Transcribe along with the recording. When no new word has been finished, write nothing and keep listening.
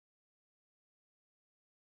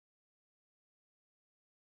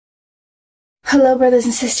Hello, brothers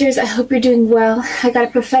and sisters. I hope you're doing well. I got a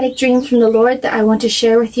prophetic dream from the Lord that I want to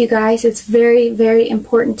share with you guys. It's very, very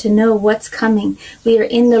important to know what's coming. We are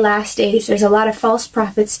in the last days. There's a lot of false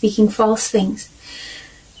prophets speaking false things.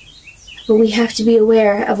 But we have to be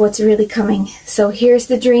aware of what's really coming. So here's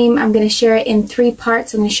the dream. I'm going to share it in 3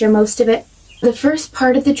 parts. I'm going to share most of it. The first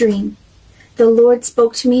part of the dream, the Lord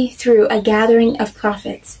spoke to me through a gathering of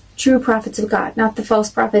prophets. True prophets of God, not the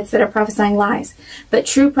false prophets that are prophesying lies, but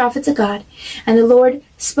true prophets of God. And the Lord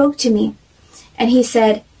spoke to me, and He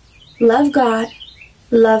said, love God,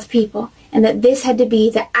 love people, and that this had to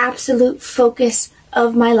be the absolute focus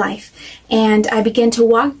of my life. And I began to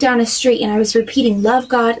walk down a street, and I was repeating, love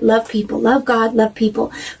God, love people, love God, love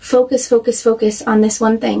people, focus, focus, focus on this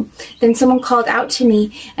one thing. Then someone called out to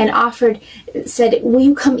me and said, will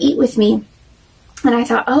you come eat with me? And I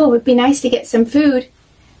thought, oh, it would be nice to get some food.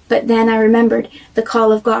 But then I remembered the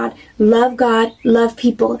call of God, love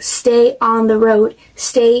people, stay on the road,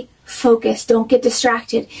 stay focused, don't get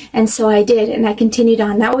distracted. And so I did, and I continued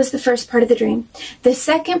on. That was the first part of the dream. The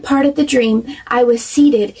second part of the dream, I was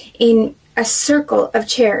seated in a circle of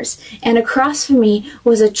chairs, and across from me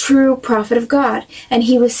was a true prophet of God, and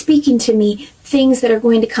he was speaking to me things that are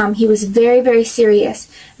going to come. He was very, very serious,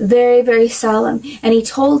 very, very solemn, and he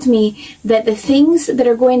told me that the things that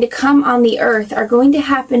are going to come on the earth are going to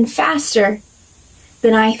happen faster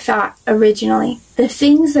than I thought originally. The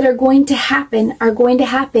things that are going to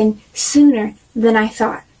happen sooner than I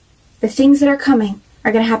thought. The things that are coming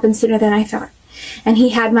are going to happen sooner than I thought. And he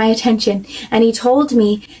had my attention, and he told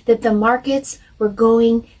me that the markets were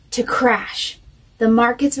going to crash. The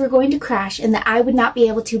markets were going to crash, and that I would not be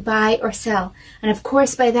able to buy or sell. And of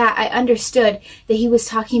course, by that, I understood that he was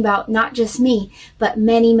talking about not just me, but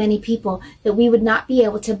many, many people, that we would not be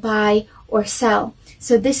able to buy or sell.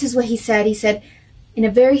 So this is what he said. He said, in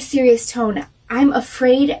a very serious tone, I'm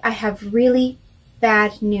afraid I have really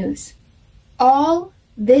bad news. All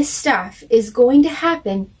this stuff is going to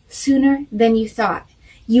happen sooner than you thought.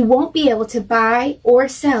 You won't be able to buy or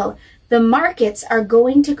sell. The markets are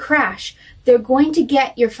going to crash. They're going to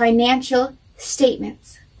get your financial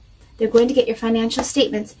statements. They're going to get your financial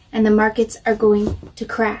statements, and the markets are going to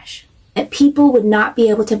crash. That people would not be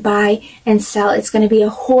able to buy and sell. It's going to be a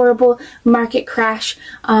horrible market crash,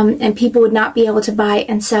 and people would not be able to buy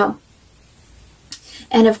and sell.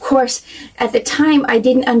 And of course, at the time, I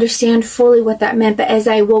didn't understand fully what that meant. But as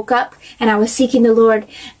I woke up and I was seeking the Lord,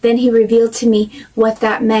 then He revealed to me what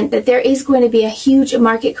that meant. That there is going to be a huge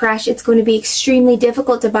market crash. It's going to be extremely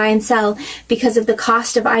difficult to buy and sell because of the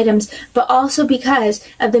cost of items, but also because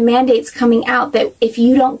of the mandates coming out that if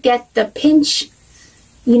you don't get the pinch,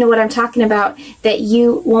 you know what I'm talking about, that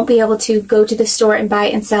you won't be able to go to the store and buy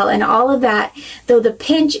and sell. And all of that, though the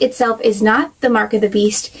pinch itself is not the mark of the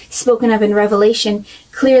beast spoken of in Revelation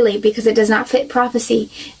clearly, because it does not fit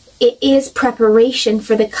prophecy, it is preparation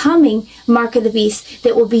for the coming mark of the beast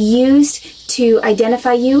that will be used to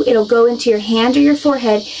identify you. It'll go into your hand or your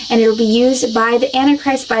forehead, and it'll be used by the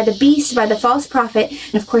Antichrist, by the beast, by the false prophet.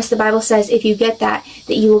 And of course, the Bible says if you get that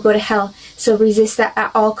you will go to hell. So resist that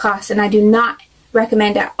at all costs. And I do not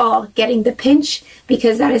recommend at all getting the pinch,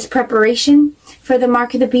 because that is preparation for the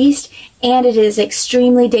mark of the beast, and it is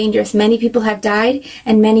extremely dangerous. Many people have died,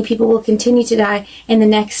 and many people will continue to die in the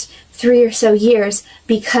next 3 or so years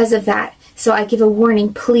because of that. So I give a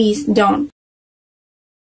warning, please don't.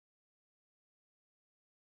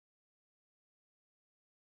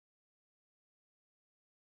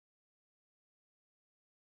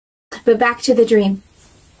 But back to the dream.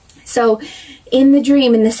 So in the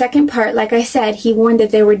dream, in the second part, like I said, he warned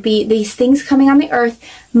that there would be these things coming on the earth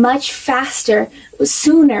much faster,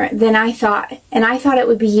 sooner than I thought. And I thought it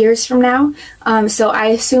would be years from now. So I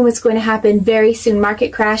assume it's going to happen very soon,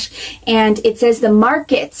 market crash. And it says the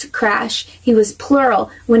markets crash. He was plural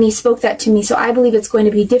when he spoke that to me. So I believe it's going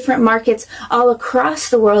to be different markets all across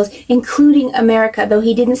the world, including America. Though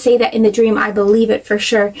he didn't say that in the dream, I believe it for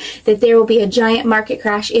sure, that there will be a giant market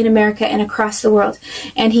crash in America and across the world.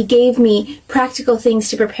 And he gave me practical things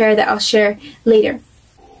to prepare that I'll share later.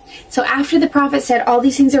 So after the prophet said all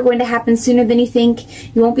these things are going to happen sooner than you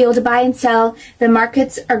think, you won't be able to buy and sell, the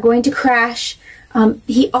markets are going to crash,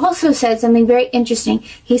 he also said something very interesting.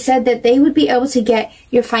 He said that they would be able to get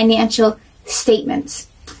your financial statements.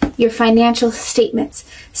 Your financial statements.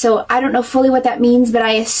 So I don't know fully what that means, but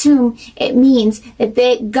I assume it means that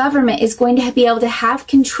the government is going to be able to have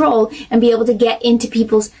control and be able to get into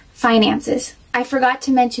people's finances. I forgot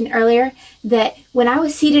to mention earlier that when I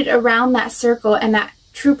was seated around that circle and that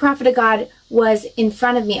true prophet of God was in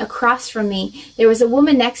front of me, across from me, there was a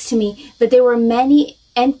woman next to me, but there were many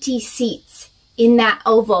empty seats in that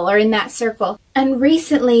oval or in that circle. And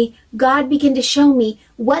recently, God began to show me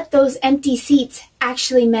what those empty seats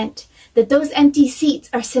actually meant. That those empty seats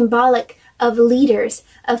are symbolic of leaders,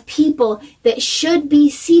 of people that should be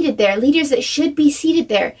seated there, leaders that should be seated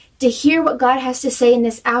there to hear what God has to say in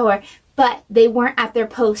this hour, but they weren't at their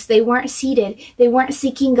post. They weren't seated. They weren't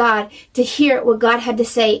seeking God to hear what God had to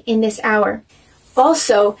say in this hour.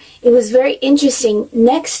 Also, it was very interesting.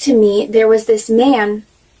 Next to me, there was this man,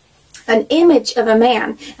 an image of a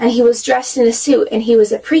man, and he was dressed in a suit, and he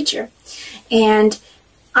was a preacher. And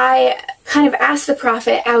I kind of asked the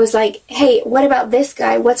prophet, I was like, hey, what about this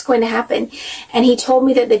guy? What's going to happen? And he told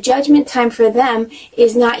me that the judgment time for them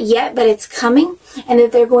is not yet, but it's coming, and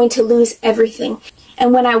that they're going to lose everything.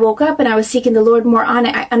 And when I woke up and I was seeking the Lord more on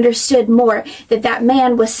it, I understood more that that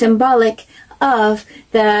man was symbolic of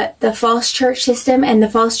the false church system and the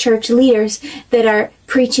false church leaders that are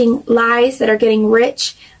preaching lies, that are getting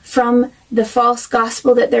rich from the false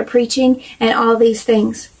gospel that they're preaching, and all these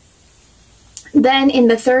things. Then in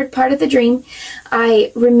the third part of the dream,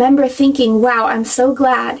 I remember thinking, wow, I'm so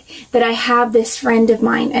glad that I have this friend of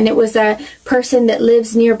mine. And it was a person that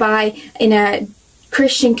lives nearby in a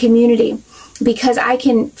Christian community, because I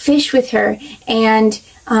can fish with her and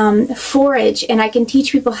forage, and I can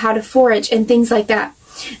teach people how to forage and things like that.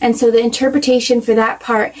 And so the interpretation for that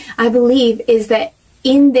part, I believe, is that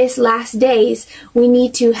in this last days, we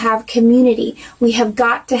need to have community. We have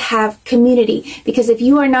got to have community, because if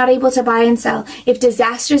you are not able to buy and sell, if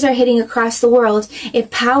disasters are hitting across the world, if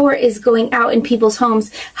power is going out in people's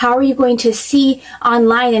homes, how are you going to see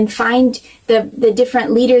online and find the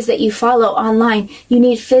different leaders that you follow online? You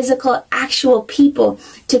need physical, actual people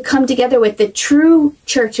to come together with the true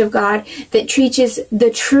church of God that teaches the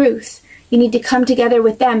truth. You need to come together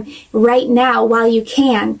with them right now while you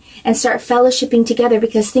can and start fellowshipping together,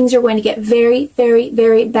 because things are going to get very, very,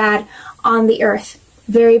 very bad on the earth.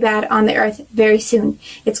 Very bad on the earth very soon.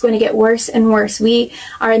 It's going to get worse and worse. We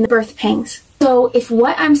are in the birth pangs. So if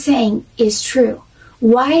what I'm saying is true,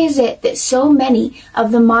 why is it that so many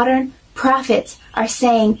of the modern prophets are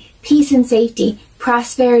saying peace and safety,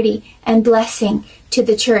 prosperity and blessing to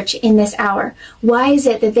the church in this hour? Why is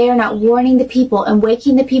it that they are not warning the people and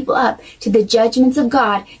waking the people up to the judgments of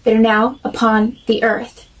God that are now upon the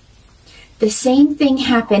earth? The same thing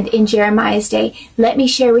happened in Jeremiah's day. Let me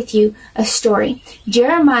share with you a story.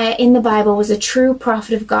 Jeremiah in the Bible was a true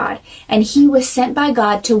prophet of God, and he was sent by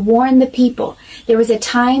God to warn the people. There was a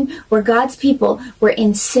time where God's people were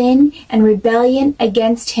in sin and rebellion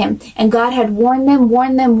against him, and God had warned them,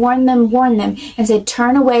 and said,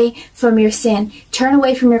 turn away from your sin, turn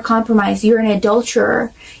away from your compromise. You're an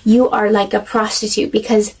adulterer. You are like a prostitute,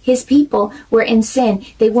 because his people were in sin.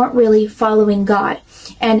 They weren't really following God.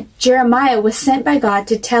 And Jeremiah was sent by God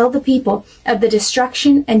to tell the people of the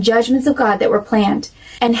destruction and judgments of God that were planned.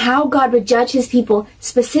 And how God would judge his people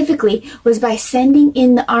specifically was by sending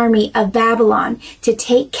in the army of Babylon to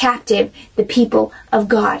take captive the people of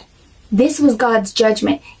God. This was God's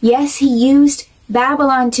judgment. Yes, he used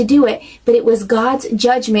Babylon to do it, but it was God's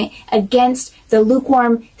judgment against the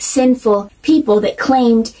lukewarm, sinful people that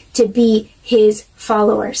claimed to be his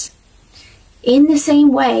followers. In the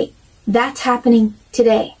same way, that's happening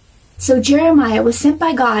today. So Jeremiah was sent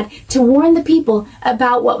by God to warn the people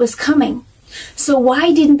about what was coming. So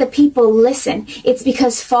why didn't the people listen? It's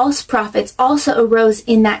because false prophets also arose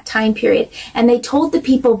in that time period. And they told the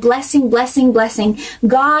people, blessing, blessing, blessing.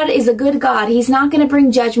 God is a good God. He's not going to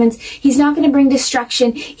bring judgments. He's not going to bring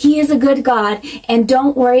destruction. He is a good God. And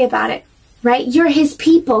don't worry about it. Right? You're his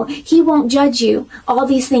people. He won't judge you. All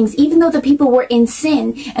these things. Even though the people were in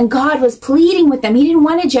sin and God was pleading with them. He didn't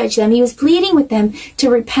want to judge them. He was pleading with them to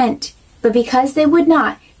repent. But because they would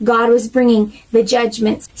not, God was bringing the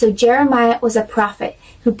judgments. So Jeremiah was a prophet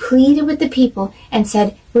who pleaded with the people and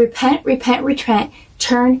said, repent, repent, repent,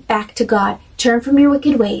 turn back to God, turn from your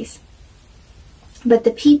wicked ways. But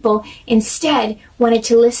the people instead wanted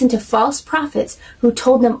to listen to false prophets who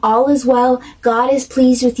told them all is well, God is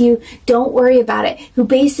pleased with you, don't worry about it, who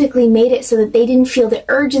basically made it so that they didn't feel the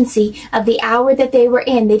urgency of the hour that they were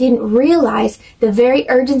in. They didn't realize the very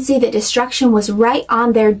urgency that destruction was right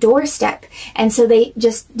on their doorstep. And so they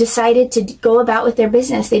just decided to go about with their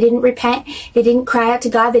business. They didn't repent. They didn't cry out to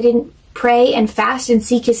God. They didn't pray and fast and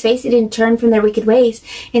seek his face. They didn't turn from their wicked ways.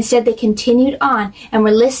 Instead, they continued on and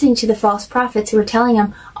were listening to the false prophets who were telling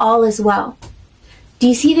them all is well. Do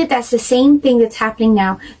you see that that's the same thing that's happening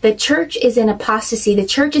now? The church is in apostasy. The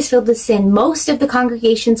church is filled with sin. Most of the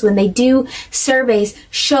congregations, when they do surveys,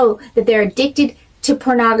 show that they're addicted to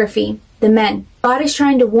pornography. The men, God is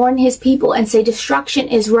trying to warn his people and say destruction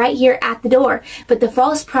is right here at the door. But the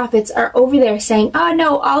false prophets are over there saying, oh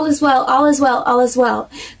no, all is well, all is well, all is well.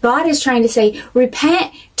 God is trying to say,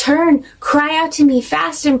 repent, turn, cry out to me,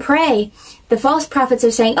 fast and pray. The false prophets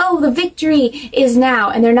are saying, oh, the victory is now.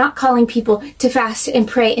 And they're not calling people to fast and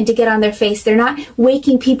pray and to get on their face. They're not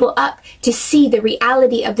waking people up to see the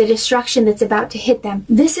reality of the destruction that's about to hit them.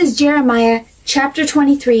 This is Jeremiah chapter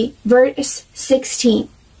 23, verse 16.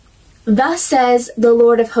 Thus says the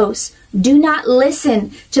Lord of hosts, do not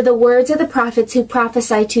listen to the words of the prophets who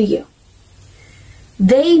prophesy to you.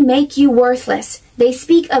 They make you worthless. They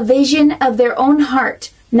speak a vision of their own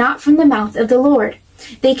heart, not from the mouth of the Lord.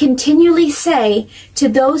 They continually say to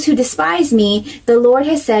those who despise me, the Lord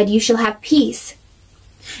has said, you shall have peace.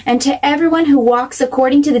 And to everyone who walks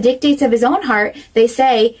according to the dictates of his own heart, they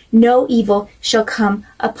say, no evil shall come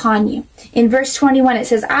upon you. In verse 21, it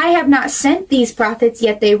says, I have not sent these prophets,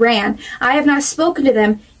 yet they ran. I have not spoken to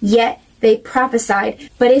them, yet they prophesied.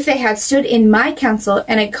 But if they had stood in my counsel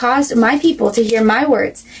and had caused my people to hear my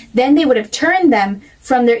words, then they would have turned them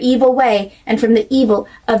from their evil way and from the evil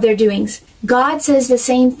of their doings. God says the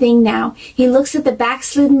same thing now. He looks at the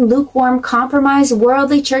backslidden, lukewarm, compromised,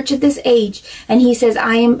 worldly church of this age, and he says,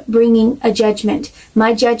 I am bringing a judgment.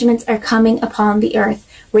 My judgments are coming upon the earth.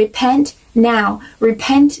 Repent now.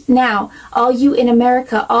 Repent now. All you in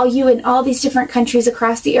America, all you in all these different countries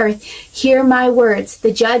across the earth, hear my words.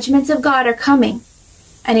 The judgments of God are coming,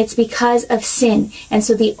 and it's because of sin. And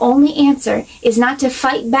so the only answer is not to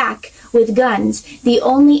fight back with guns. The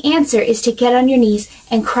only answer is to get on your knees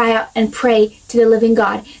and cry out and pray to the living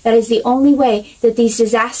God. That is the only way that these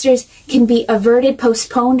disasters can be averted,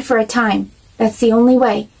 postponed for a time. That's the only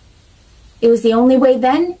way. It was the only way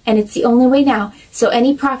then, and it's the only way now. So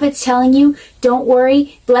any prophets telling you, don't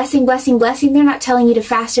worry, blessing, blessing, blessing, they're not telling you to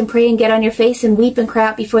fast and pray and get on your face and weep and cry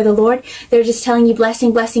out before the Lord. They're just telling you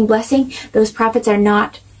blessing, blessing, blessing. Those prophets are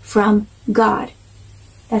not from God.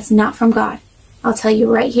 That's not from God. I'll tell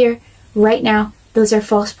you right here, right now, those are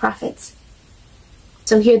false prophets.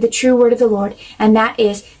 So hear the true word of the Lord, and that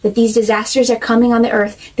is that these disasters are coming on the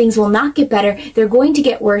earth. Things will not get better. They're going to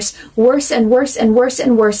get worse, worse and worse and worse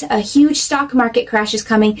and worse. A huge stock market crash is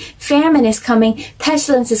coming. Famine is coming.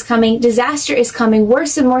 Pestilence is coming. Disaster is coming.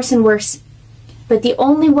 Worse and worse and worse. But the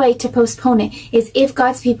only way to postpone it is if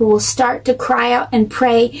God's people will start to cry out and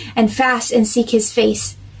pray and fast and seek his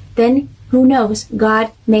face. Then, who knows,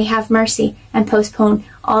 God may have mercy and postpone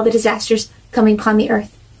all the disasters coming upon the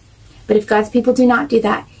earth. But if God's people do not do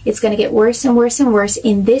that, it's going to get worse and worse and worse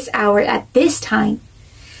in this hour, at this time.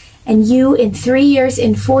 And you, in 3 years,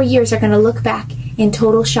 in 4 years, are going to look back in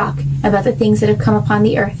total shock about the things that have come upon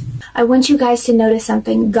the earth. I want you guys to notice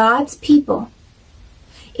something. God's people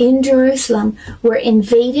in Jerusalem were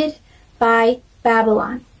invaded by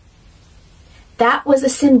Babylon. That was a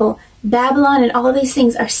symbol. Babylon and all of these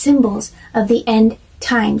things are symbols of the end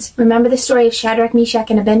times. Remember the story of Shadrach, Meshach,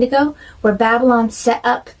 and Abednego, where Babylon set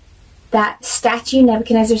up that statue,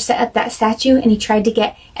 Nebuchadnezzar set up that statue, and he tried to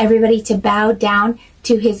get everybody to bow down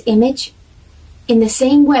to his image. In the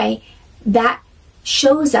same way, that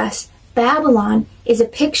shows us Babylon is a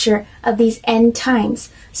picture of these end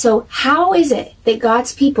times. So how is it that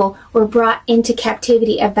God's people were brought into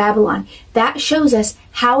captivity of Babylon? That shows us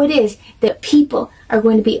how it is that people are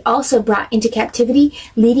going to be also brought into captivity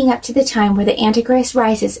leading up to the time where the Antichrist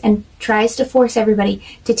rises and tries to force everybody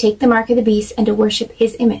to take the mark of the beast and to worship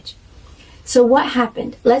his image. So what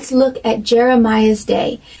happened? Let's look at Jeremiah's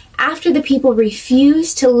day. After the people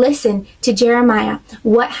refused to listen to Jeremiah,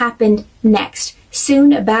 what happened next?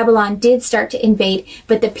 Soon Babylon did start to invade,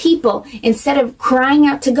 but the people, instead of crying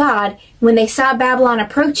out to God when they saw Babylon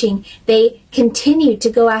approaching, they continued to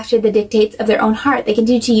go after the dictates of their own heart. They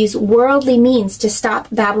continued to use worldly means to stop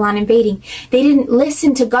Babylon invading. They didn't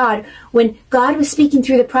listen to God when God was speaking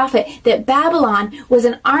through the prophet that Babylon was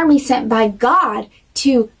an army sent by God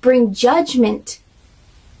to bring judgment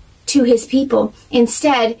to his people.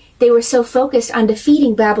 Instead, they were so focused on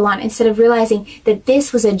defeating Babylon instead of realizing that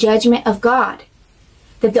this was a judgment of God,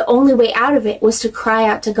 that the only way out of it was to cry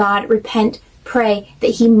out to God, repent, pray,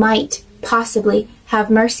 that he might possibly have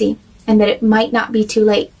mercy and that it might not be too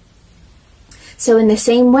late. So in the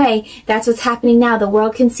same way, that's what's happening now. The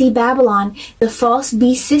world can see Babylon, the false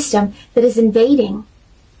beast system that is invading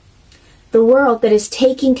the world, that is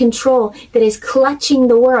taking control, that is clutching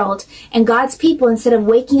the world. And God's people, instead of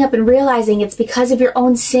waking up and realizing it's because of your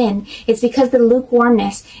own sin, it's because of the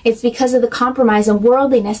lukewarmness, it's because of the compromise and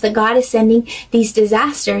worldliness that God is sending these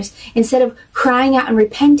disasters, instead of crying out and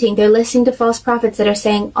repenting, they're listening to false prophets that are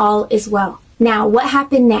saying all is well. Now, what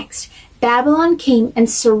happened next? Babylon came and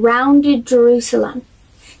surrounded Jerusalem.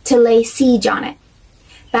 to lay siege on it.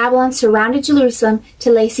 Babylon surrounded Jerusalem to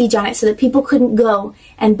lay siege on it so that people couldn't go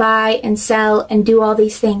and buy and sell and do all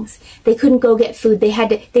these things. They couldn't go get food.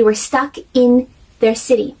 They were stuck in their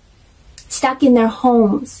city, stuck in their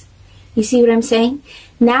homes. You see what I'm saying?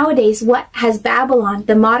 Nowadays, what has Babylon,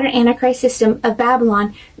 the modern Antichrist system of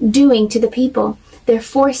Babylon, doing to the people? They're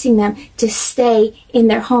forcing them to stay in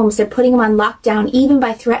their homes. They're putting them on lockdown, even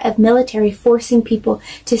by threat of military, forcing people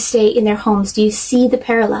to stay in their homes. Do you see the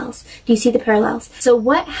parallels? Do you see the parallels? So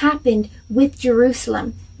what happened with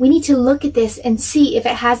Jerusalem? We need to look at this and see if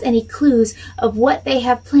it has any clues of what they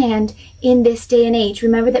have planned in this day and age.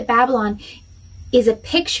 Remember that Babylon is a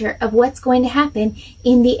picture of what's going to happen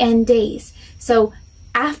in the end days. So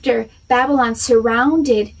after Babylon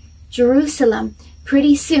surrounded Jerusalem,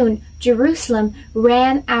 pretty soon Jerusalem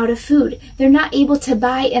ran out of food. They're not able to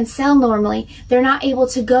buy and sell normally. They're not able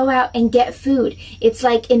to go out and get food. It's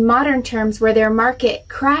like in modern terms where their market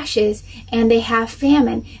crashes and they have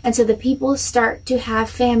famine. And so the people start to have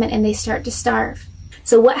famine and they start to starve.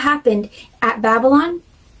 So what happened at Babylon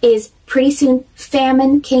is pretty soon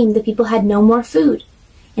famine came. The people had no more food.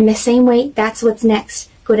 In the same way, that's what's next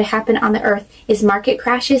going to happen on the earth is market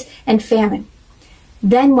crashes and famine.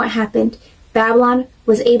 Then what happened? Babylon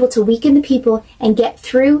was able to weaken the people and get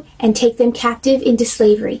through and take them captive into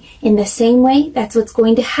slavery. In the same way, that's what's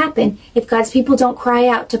going to happen if God's people don't cry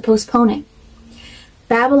out to postpone it.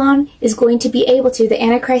 Babylon is going to be able to, the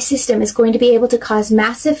Antichrist system is going to be able to cause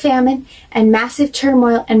massive famine and massive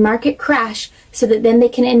turmoil and market crash so that then they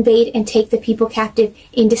can invade and take the people captive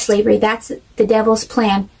into slavery. That's the devil's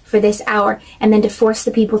plan for this hour, and then to force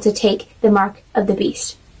the people to take the mark of the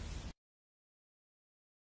beast.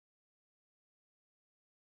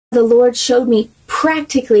 The Lord showed me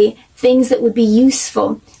practically things that would be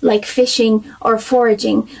useful, like fishing or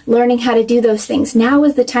foraging, learning how to do those things. Now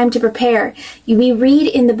is the time to prepare. We read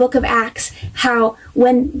in the book of Acts how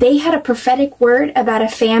when they had a prophetic word about a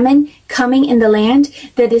famine coming in the land,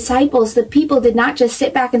 the disciples, the people did not just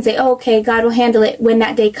sit back and say, oh, okay, God will handle it when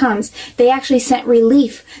that day comes. They actually sent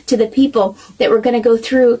relief to the people that were going to go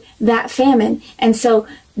through that famine. And so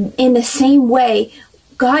in the same way,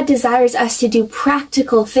 God desires us to do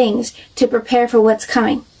practical things to prepare for what's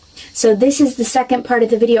coming. So this is the second part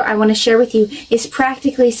of the video I want to share with you, is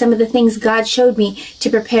practically some of the things God showed me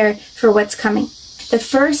to prepare for what's coming. The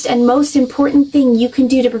first and most important thing you can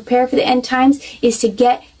do to prepare for the end times is to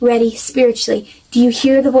get ready spiritually. Do you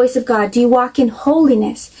hear the voice of God? Do you walk in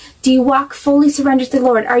holiness? Do you walk fully surrendered to the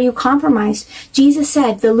Lord? Are you compromised? Jesus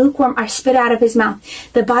said the lukewarm are spit out of his mouth.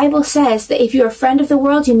 The Bible says that if you're a friend of the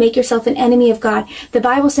world, you make yourself an enemy of God. The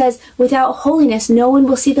Bible says without holiness, no one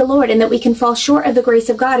will see the Lord, and that we can fall short of the grace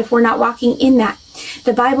of God if we're not walking in that.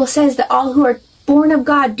 The Bible says that all who are born of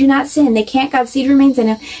God do not sin. They can't. God's seed remains in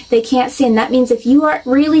them. They can't sin. That means if you are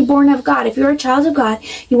really born of God, if you're a child of God,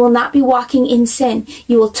 you will not be walking in sin.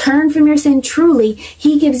 You will turn from your sin truly.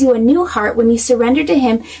 He gives you a new heart when you surrender to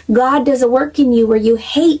him. God does a work in you where you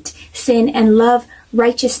hate sin and love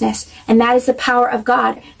righteousness. And that is the power of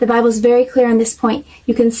God. The Bible is very clear on this point.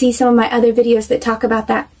 You can see some of my other videos that talk about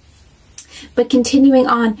that. But continuing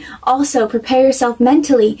on, also prepare yourself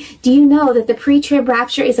mentally. Do you know that the pre-trib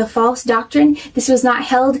rapture is a false doctrine? This was not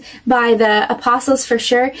held by the apostles for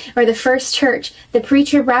sure, or the first church. The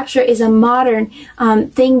pre-trib rapture is a modern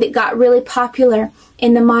thing that got really popular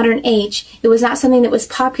in the modern age. It was not something that was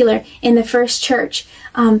popular in the first church.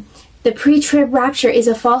 The pre-trib rapture is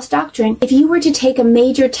a false doctrine. If you were to take a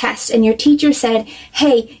major test and your teacher said,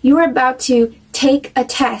 hey, you are about to take a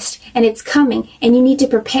test and it's coming and you need to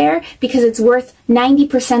prepare because it's worth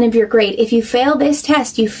 90% of your grade. If you fail this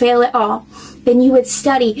test, you fail it all. Then you would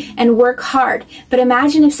study and work hard. But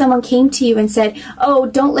imagine if someone came to you and said, oh,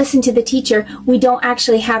 don't listen to the teacher. We don't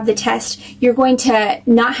actually have the test. You're going to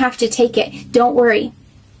not have to take it. Don't worry.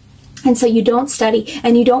 And so you don't study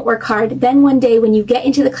and you don't work hard. Then one day when you get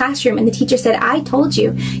into the classroom and the teacher said, I told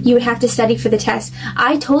you you would have to study for the test.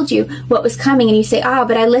 I told you what was coming. And you say,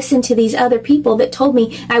 but I listened to these other people that told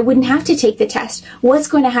me I wouldn't have to take the test. What's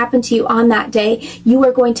going to happen to you on that day? You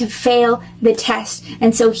are going to fail the test.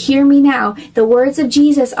 And so hear me now. The words of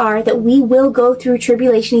Jesus are that we will go through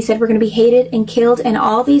tribulation. He said we're going to be hated and killed and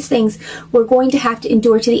all these things we're going to have to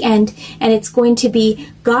endure to the end. And it's going to be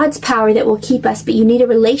God's power that will keep us. But you need a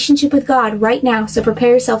relationship with God right now. So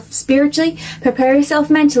prepare yourself spiritually, prepare yourself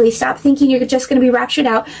mentally. Stop thinking you're just going to be raptured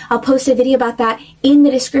out. I'll post a video about that in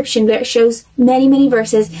the description where it shows many, many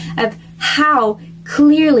verses of how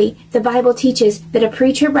clearly the Bible teaches that a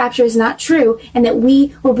pre-trib rapture is not true and that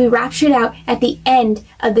we will be raptured out at the end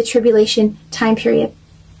of the tribulation time period.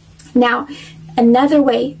 Now, Another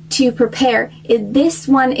way to prepare, this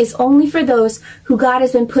one is only for those who God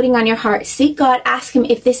has been putting on your heart. Seek God, ask Him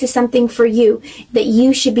if this is something for you that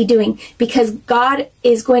you should be doing, because God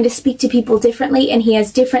is going to speak to people differently and He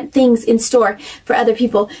has different things in store for other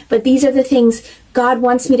people. But these are the things God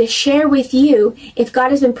wants me to share with you. If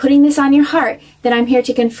God has been putting this on your heart, then I'm here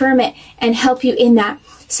to confirm it and help you in that.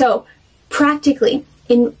 So practically,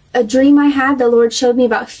 in a dream I had, the Lord showed me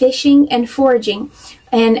about fishing and foraging.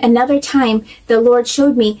 And another time, the Lord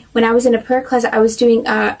showed me when I was in a prayer closet, I was doing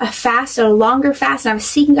a fast, a longer fast, and I was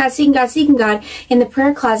seeking God in the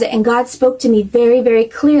prayer closet. And God spoke to me very, very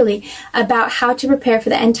clearly about how to prepare for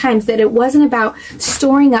the end times, that it wasn't about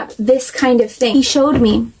storing up this kind of thing. He showed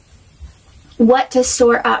me what to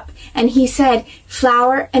store up. And He said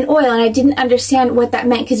flour and oil, and I didn't understand what that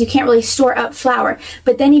meant, because you can't really store up flour.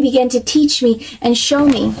 But then He began to teach me and show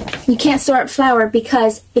me you can't store up flour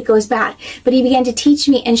because it goes bad. But He began to teach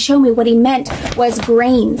me and show me what He meant was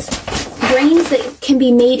grains that can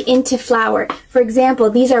be made into flour. For example,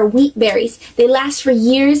 these are wheat berries. They last for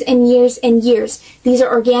years and years and years. These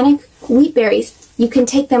are organic wheat berries. You can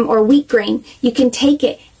take them, or wheat grain, you can take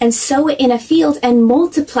it and sow it in a field and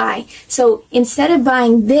multiply. So instead of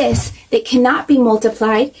buying this that cannot be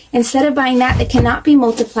multiplied, instead of buying that cannot be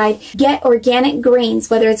multiplied, get organic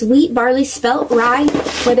grains, whether it's wheat, barley, spelt, rye,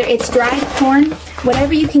 whether it's dried corn,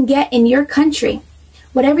 whatever you can get in your country.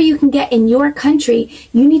 Whatever you can get in your country,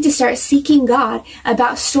 you need to start seeking God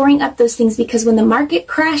about storing up those things, because when the market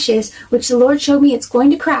crashes, which the Lord showed me it's going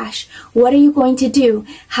to crash, what are you going to do?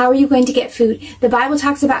 How are you going to get food? The Bible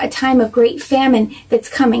talks about a time of great famine that's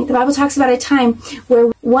coming. The Bible talks about a time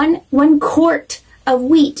where one quart of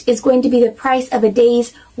wheat is going to be the price of a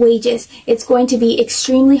day's wages. It's going to be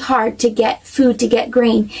extremely hard to get food, to get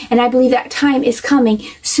grain. And I believe that time is coming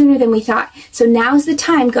sooner than we thought. So now's the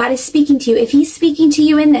time God is speaking to you. If He's speaking to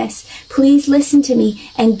you in this, please listen to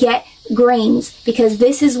me and get grains, because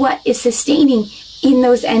this is what is sustaining in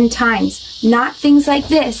those end times. Not things like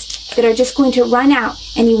this that are just going to run out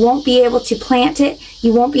and you won't be able to plant it.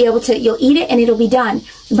 You won't be able to, you'll eat it and it'll be done.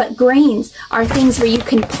 But grains are things where you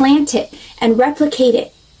can plant it and replicate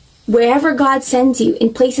it wherever God sends you,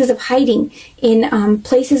 in places of hiding, in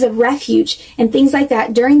places of refuge, and things like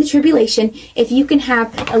that. During the tribulation, if you can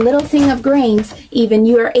have a little thing of grains, even,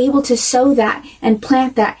 you are able to sow that and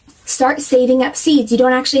plant that. Start saving up seeds. You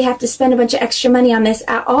don't actually have to spend a bunch of extra money on this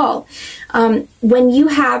at all. When you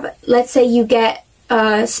have, let's say you get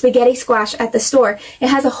spaghetti squash at the store, it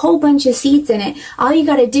has a whole bunch of seeds in it. All you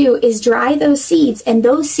got to do is dry those seeds, and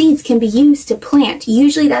those seeds can be used to plant.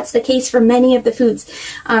 Usually that's the case for many of the foods.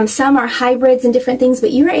 Some are hybrids and different things,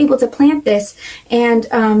 but you're able to plant this and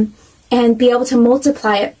be able to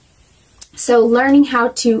multiply it. So learning how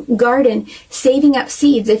to garden, saving up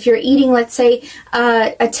seeds. If you're eating, let's say,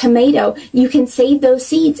 a tomato, you can save those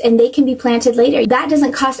seeds and they can be planted later. That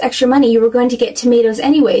doesn't cost extra money. You were going to get tomatoes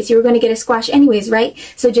anyways. You were going to get a squash anyways, right?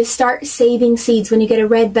 So just start saving seeds. When you get a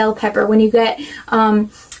red bell pepper, when you get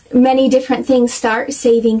many different things, start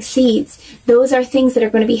saving seeds. Those are things that are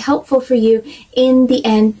going to be helpful for you in the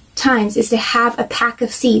end times, is to have a pack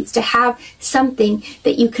of seeds, to have something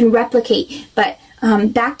that you can replicate. But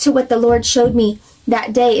back to what the Lord showed me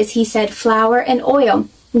that day is He said flour and oil.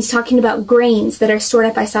 He's talking about grains that are stored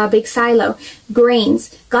up. I saw a big silo.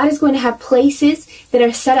 Grains. God is going to have places that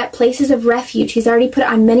are set up, places of refuge. He's already put it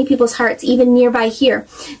on many people's hearts, even nearby here.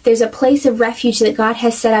 There's a place of refuge that God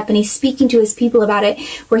has set up, and He's speaking to His people about it,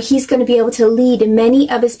 where He's going to be able to lead many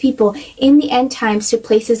of His people in the end times to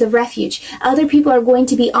places of refuge. Other people are going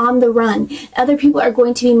to be on the run. Other people are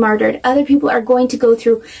going to be martyred. Other people are going to go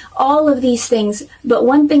through all of these things. But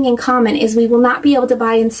one thing in common is we will not be able to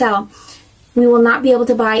buy and sell. We will not be able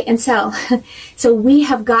to buy and sell. So we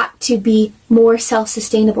have got to be more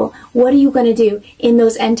self-sustainable. What are you going to do in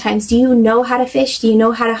those end times? Do you know how to fish? Do you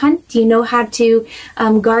know how to hunt? Do you know how to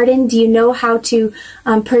garden? Do you know how to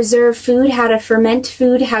preserve food, how to ferment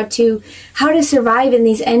food, how to survive in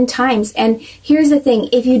these end times? And here's the thing.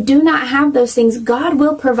 If you do not have those things, God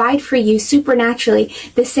will provide for you supernaturally.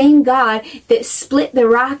 The same God that split the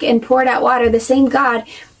rock and poured out water, the same God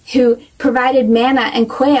who provided manna and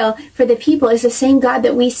quail for the people, is the same God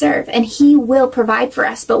that we serve, and He will provide for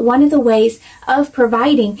us. But one of the ways of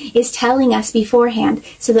providing is telling us beforehand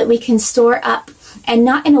so that we can store up, and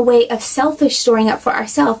not in a way of selfish storing up for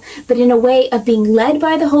ourselves, but in a way of being led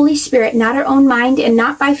by the Holy Spirit, not our own mind and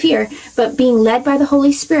not by fear, but being led by the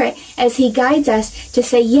Holy Spirit as He guides us to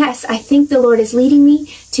say, yes, I think the Lord is leading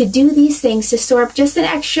me to do these things, to store up just an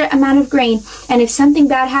extra amount of grain. And if something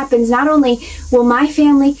bad happens, not only will my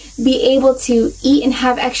family be able to eat and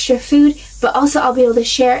have extra food, but also I'll be able to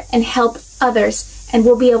share and help others and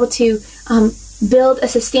we'll be able to build a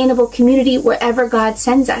sustainable community wherever God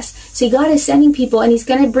sends us. See, God is sending people, and He's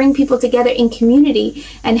going to bring people together in community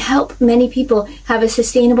and help many people have a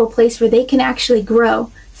sustainable place where they can actually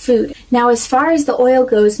grow food. Now, as far as the oil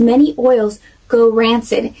goes, many oils go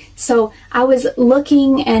rancid. So I was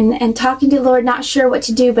looking and talking to the Lord, not sure what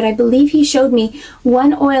to do, but I believe He showed me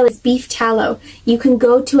one oil is beef tallow. You can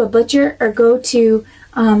go to a butcher or go to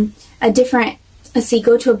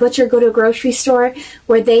go to a butcher, go to a grocery store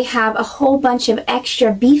where they have a whole bunch of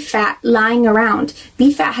extra beef fat lying around.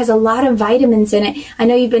 Beef fat has a lot of vitamins in it. I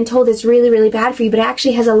know you've been told it's really, really bad for you, but it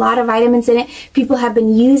actually has a lot of vitamins in it. People have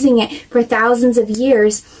been using it for thousands of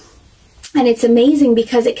years. And it's amazing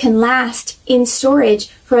because it can last in storage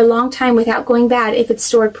for a long time without going bad if it's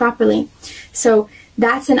stored properly. So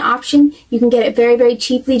that's an option. You can get it very, very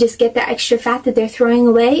cheaply. Just get the extra fat that they're throwing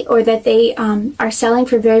away or that they are selling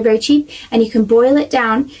for very, very cheap. And you can boil it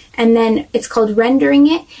down, and then it's called rendering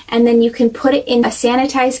it. And then you can put it in a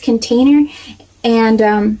sanitized container,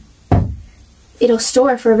 and it'll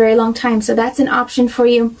store for a very long time. So that's an option for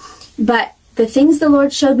you. But the things the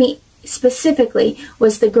Lord showed me specifically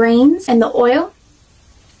was the grains and the oil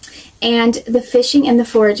and the fishing and the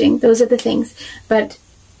foraging. Those are the things. But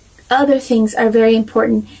other things are very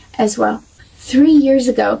important as well. 3 years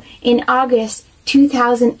ago, in August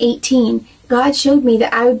 2018, God showed me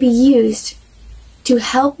that I would be used to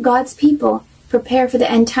help God's people prepare for the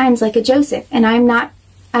end times like a Joseph. And I'm not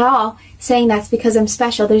at all saying that's because I'm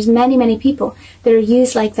special. There's many, many people that are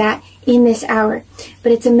used like that in this hour.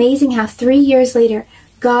 But it's amazing how 3 years later,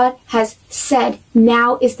 God has said,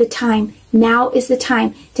 now is the time. Now is the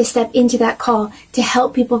time to step into that call to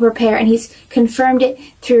help people prepare. And He's confirmed it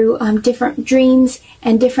through different dreams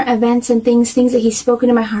and different events and things that He's spoken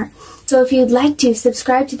to my heart. So if you'd like to,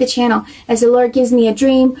 subscribe to the channel as the Lord gives me a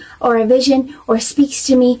dream or a vision or speaks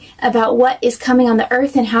to me about what is coming on the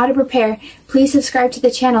earth and how to prepare. Please subscribe to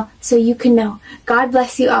the channel so you can know. God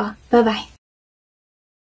bless you all. Bye-bye.